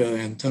Tamika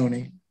and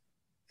Tony,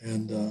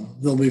 and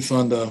they'll be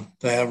fun to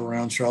have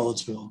around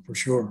Charlottesville for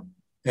sure.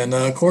 And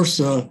of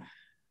course,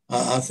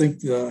 I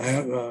think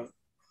according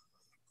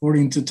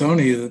to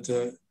Tony,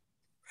 that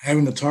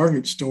having a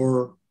Target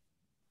store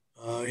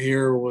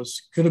here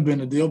could have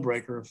been a deal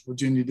breaker if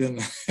Virginia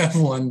didn't have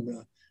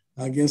one.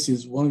 I guess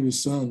one of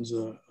his sons,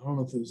 I don't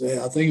know if it was,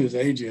 I think it was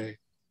AJ,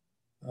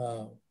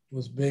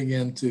 was big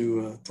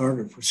into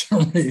Target for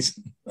some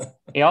reason.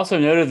 He also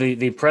noted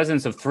the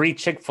presence of 3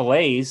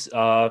 Chick-fil-A's.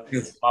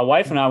 Yes. My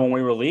wife and I, when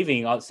we were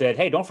leaving, said,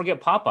 "Hey, don't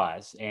forget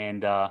Popeyes."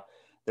 And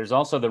there's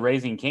also the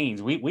Raising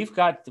Cane's. We've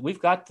got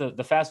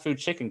the fast food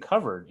chicken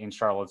covered in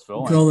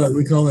Charlottesville.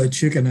 We call that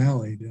Chicken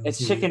Alley. It's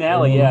here. Chicken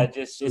Alley, yeah.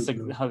 Zaxby's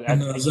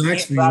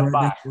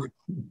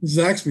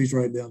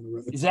right down the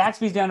road.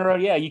 Zaxby's down the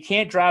road, yeah. You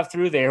can't drive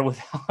through there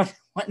without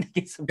wanting to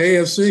get some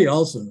KFC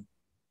also.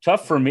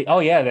 Tough for me. Oh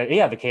yeah,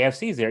 the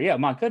KFC's there. Yeah,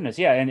 my goodness,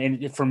 yeah.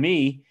 And for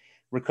me,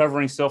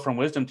 recovering still from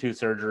wisdom tooth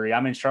surgery,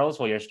 I'm in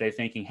Charlottesville yesterday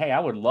thinking, hey, I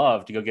would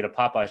love to go get a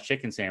Popeye's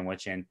chicken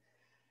sandwich, and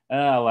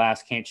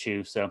alas, can't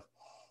chew. So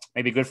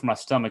maybe good for my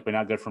stomach, but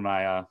not good for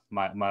my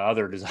my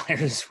other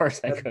desires as far as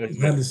that goes.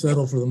 You had to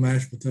settle for the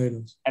mashed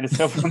potatoes. Had to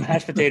settle for the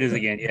mashed potatoes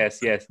again. Yes.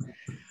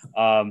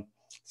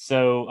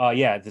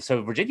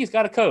 So Virginia's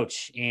got a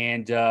coach,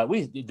 and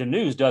the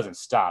news doesn't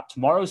stop.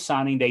 Tomorrow's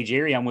signing day,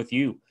 Jerry. I'm with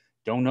you.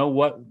 Don't know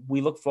what we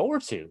look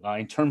forward to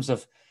in terms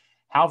of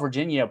how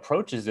Virginia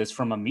approaches this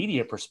from a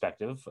media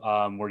perspective.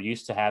 We're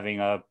used to having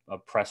a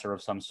presser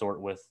of some sort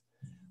with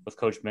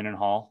Coach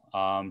Mendenhall.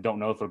 Don't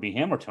know if it'll be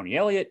him or Tony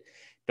Elliott.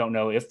 Don't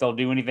know if they'll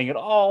do anything at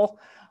all.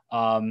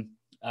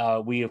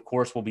 We, of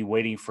course, will be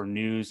waiting for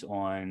news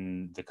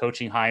on the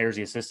coaching hires,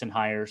 the assistant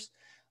hires.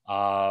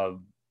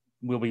 You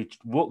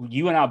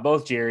and I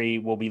both, Jerry,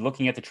 will be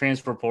looking at the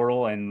transfer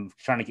portal and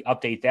trying to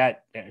update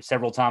that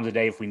several times a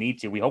day if we need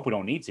to. We hope we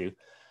don't need to.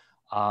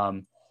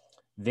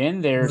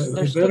 Then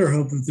there's better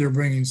hope that they're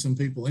bringing some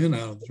people in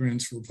out of the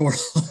transfer portal.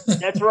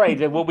 That's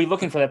right. We'll be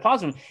looking for that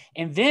positive.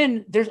 And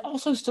then there's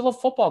also still a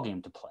football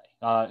game to play.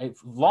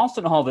 Lost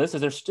in all this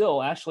is there's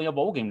still actually a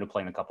bowl game to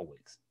play in a couple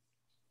weeks.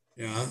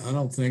 Yeah, I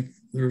don't think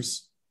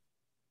there's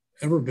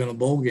ever been a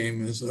bowl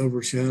game as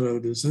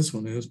overshadowed as this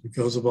one is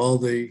because of all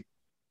the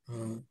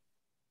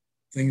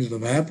things that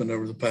have happened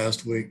over the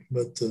past week.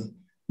 But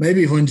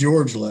maybe when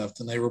George left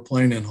and they were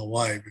playing in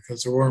Hawaii,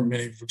 because there weren't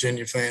many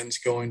Virginia fans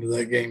going to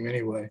that game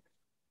anyway.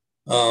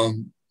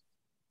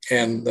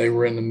 And they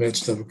were in the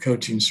midst of a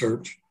coaching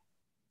search.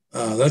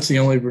 That's the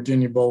only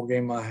Virginia Bowl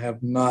game I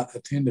have not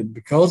attended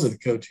because of the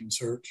coaching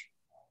search.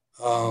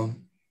 But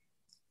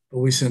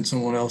we sent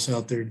someone else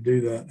out there to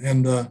do that.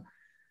 And I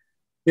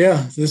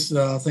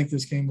think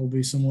this game will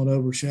be somewhat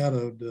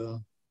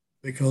overshadowed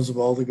because of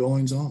all the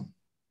goings on.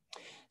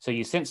 So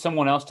you sent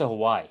someone else to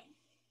Hawaii?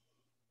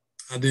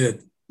 I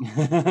did.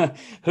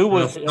 Who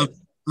was?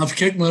 I've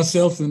kicked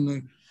myself in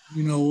the,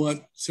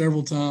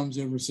 several times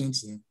ever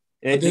since then.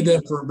 I did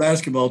that for a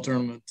basketball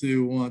tournament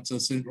too once. I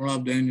sent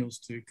Rob Daniels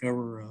to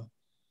cover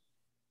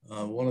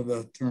one of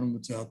the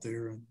tournaments out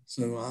there, and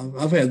so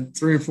I've had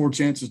 3 or 4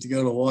 chances to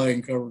go to Hawaii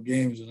and cover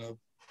games, and I've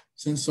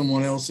sent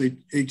someone else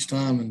each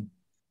time, and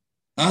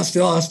I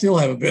still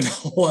haven't been to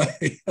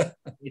Hawaii.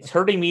 It's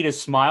hurting me to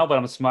smile, but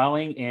I'm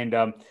smiling,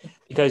 and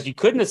because you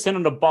couldn't have sent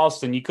them to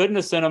Boston, you couldn't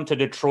have sent them to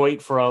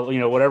Detroit for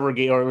whatever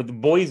game, or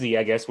Boise,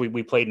 I guess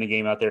we played in a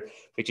game out there,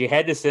 but you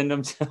had to send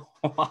them to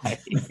Hawaii.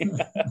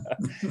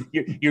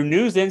 Your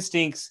news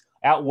instincts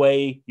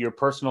outweigh your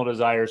personal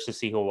desires to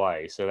see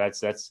Hawaii. So that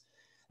says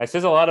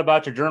a lot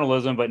about your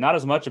journalism, but not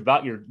as much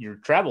about your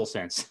travel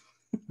sense.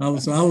 I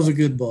was a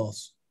good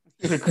boss.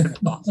 You're a good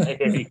boss.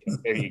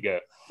 There you go.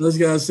 Those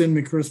guys send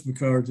me Christmas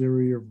cards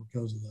every year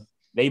because of that.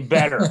 They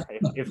better.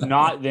 If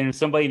not, then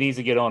somebody needs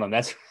to get on them.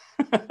 That's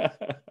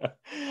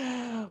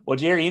well,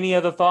 Jerry, any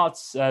other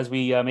thoughts as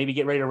we maybe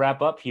get ready to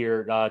wrap up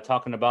here,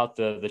 talking about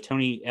the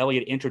Tony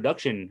Elliott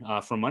introduction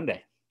from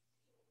Monday?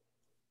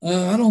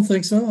 I don't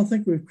think so. I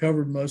think we've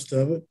covered most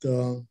of it.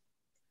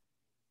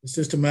 It's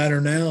just a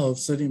matter now of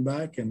sitting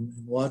back and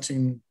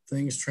watching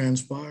things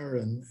transpire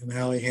and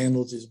how he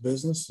handles his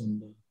business.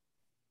 And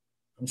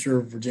I'm sure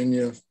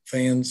Virginia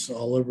fans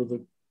all over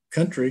the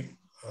country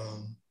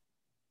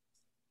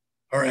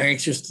are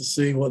anxious to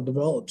see what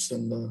develops,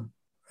 and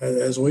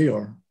as we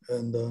are.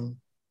 And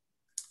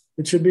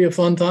it should be a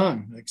fun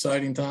time,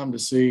 exciting time to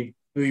see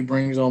who he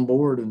brings on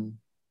board and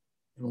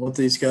what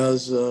these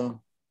guys, how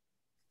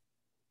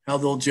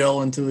they'll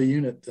gel into a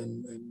unit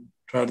and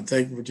try to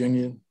take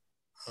Virginia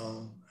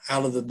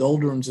out of the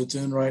doldrums it's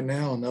in right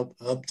now and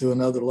up to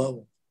another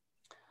level.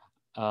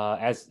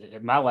 As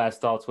my last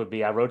thoughts would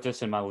be, I wrote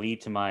this in my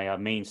lead to my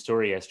main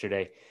story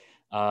yesterday.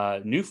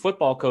 New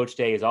football coach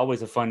day is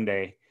always a fun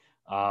day.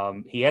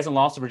 He hasn't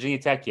lost to Virginia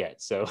Tech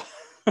yet, so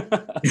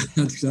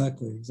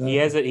exactly. He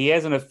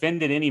hasn't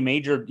offended any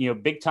major,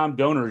 big time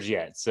donors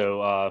yet.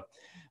 So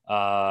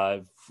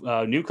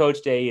new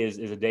coach day is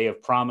a day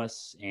of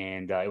promise,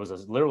 and it was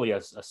literally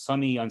a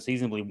sunny,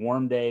 unseasonably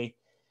warm day,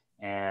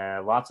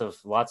 and lots of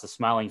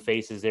smiling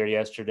faces there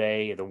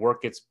yesterday. The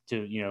work gets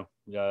to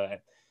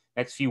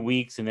next few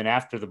weeks, and then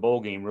after the bowl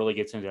game really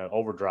gets into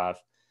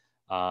overdrive.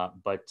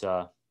 But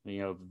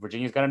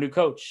Virginia's got a new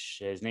coach.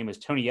 His name is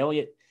Tony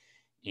Elliott.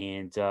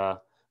 And go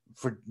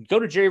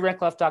to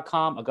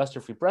jerryratcliffe.com,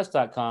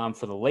 AugustaFreePress.com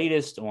for the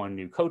latest on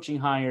new coaching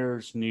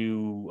hires,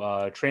 new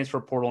transfer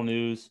portal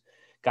news,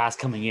 guys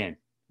coming in.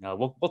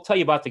 We'll tell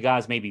you about the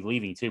guys maybe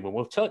leaving too, but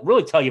we'll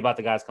really tell you about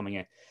the guys coming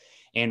in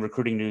and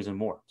recruiting news and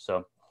more.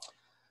 So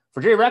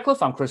for Jerry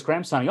Ratcliffe, I'm Chris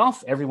Graham signing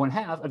off. Everyone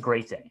have a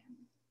great day.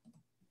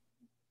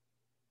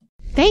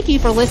 Thank you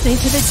for listening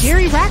to the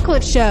Jerry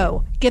Ratcliffe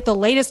Show. Get the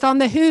latest on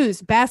the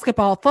Who's,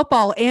 basketball,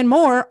 football, and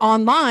more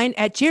online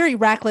at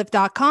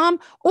jerryratcliffe.com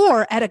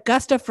or at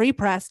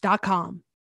AugustaFreePress.com.